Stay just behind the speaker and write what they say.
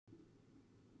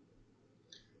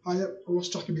I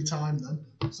lost track of my time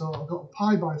then. So I've got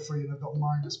pi by 3 and I've got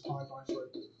minus pi by 3.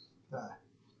 There.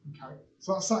 Okay.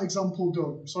 So that's that example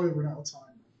done. I'm sorry we're out of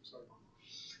time. Sorry.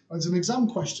 It's an exam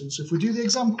question. So if we do the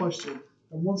exam question,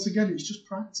 then once again it's just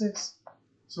practice.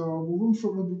 So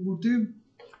we'll do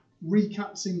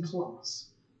recaps in class,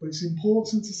 but it's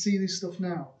important to see this stuff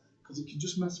now because it can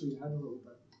just mess with your head a little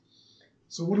bit.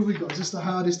 So what have we got? Is this the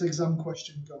hardest exam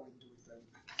question going, do we think?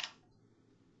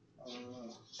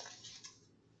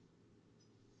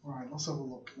 Right, let's have a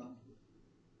look then.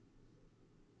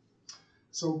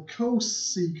 So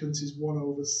cosecant is 1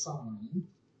 over sine.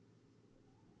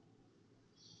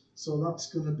 So that's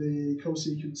going to be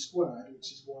cosecant squared,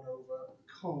 which is 1 over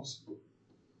cos,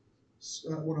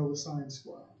 1 over sine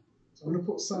squared. So I'm going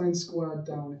to put sine squared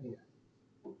down here.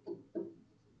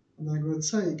 And then I'm going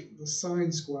to take the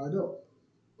sine squared up.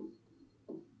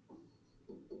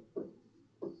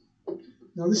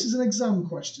 Now this is an exam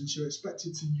question, so you're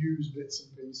expected to use bits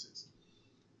and pieces.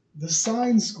 The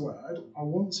sine squared, I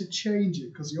want to change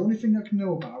it because the only thing I can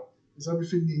know about is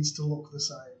everything needs to look the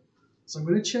same. So I'm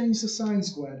going to change the sine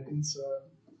squared into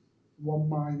 1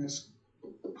 minus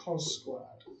cos squared.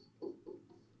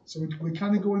 So we're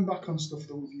kind of going back on stuff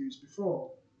that we've used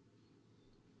before.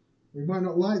 We might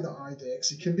not like that idea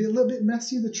because it can be a little bit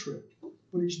messy, the trick,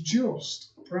 but it's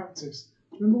just practice.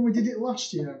 Remember when we did it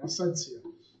last year and I said to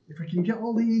you, if we can get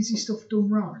all the easy stuff done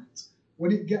right,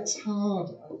 when it gets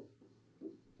harder,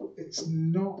 it's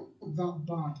not that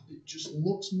bad. It just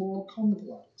looks more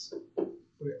complex,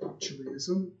 but it actually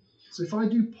isn't. So if I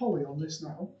do poly on this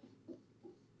now,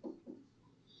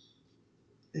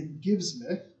 it gives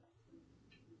me,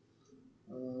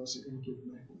 what's it going to give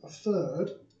me? A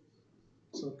third.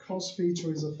 So cos theta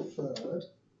is a third,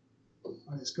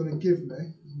 and it's going to give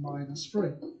me minus 3.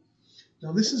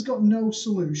 Now this has got no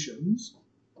solutions,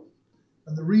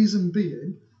 and the reason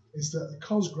being is that the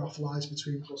cos graph lies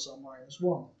between plus or minus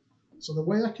 1. So the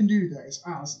way I can do that is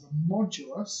as the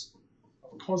modulus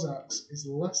of cos x is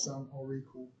less than or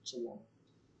equal to 1.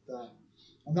 There.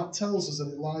 And that tells us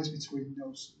that it lies between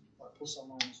those, like plus or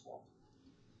minus 1.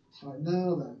 Right,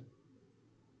 now then,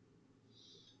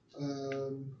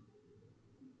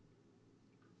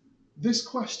 this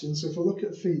question, so if I look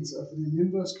at theta, if I do the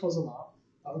inverse cos of that,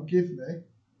 that will give me,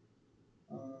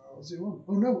 what does it want?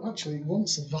 Oh no, actually it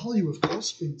wants the value of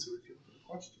cos theta if you look at the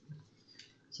question.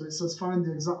 So it says find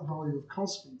the exact value of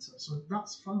cos theta, so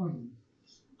that's fine.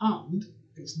 And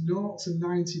it's 0 to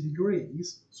 90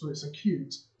 degrees, so it's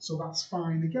acute, so that's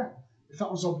fine again. If that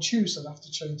was obtuse, I'd have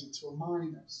to change it to a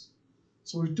minus.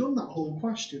 So we've done that whole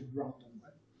question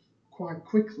randomly, quite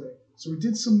quickly. So we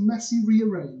did some messy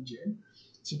rearranging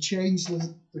to change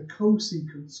the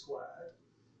cosecant squared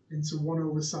into 1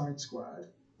 over sine squared,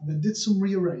 and then did some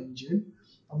rearranging,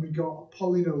 and we got a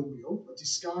polynomial, a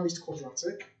disguised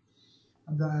quadratic,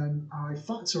 and then I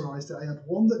factorised it. I had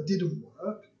one that didn't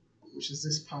work, which is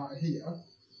this part here,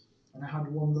 and I had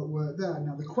one that worked there.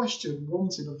 Now the question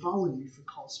wanted a value for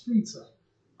cos theta,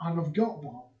 and I've got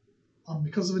that. And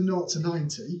because of a 0 to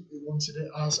 90, it wanted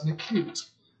it as an acute.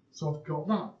 So I've got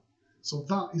that. So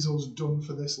that is us done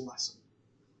for this lesson.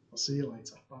 I'll see you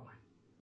later. Bye.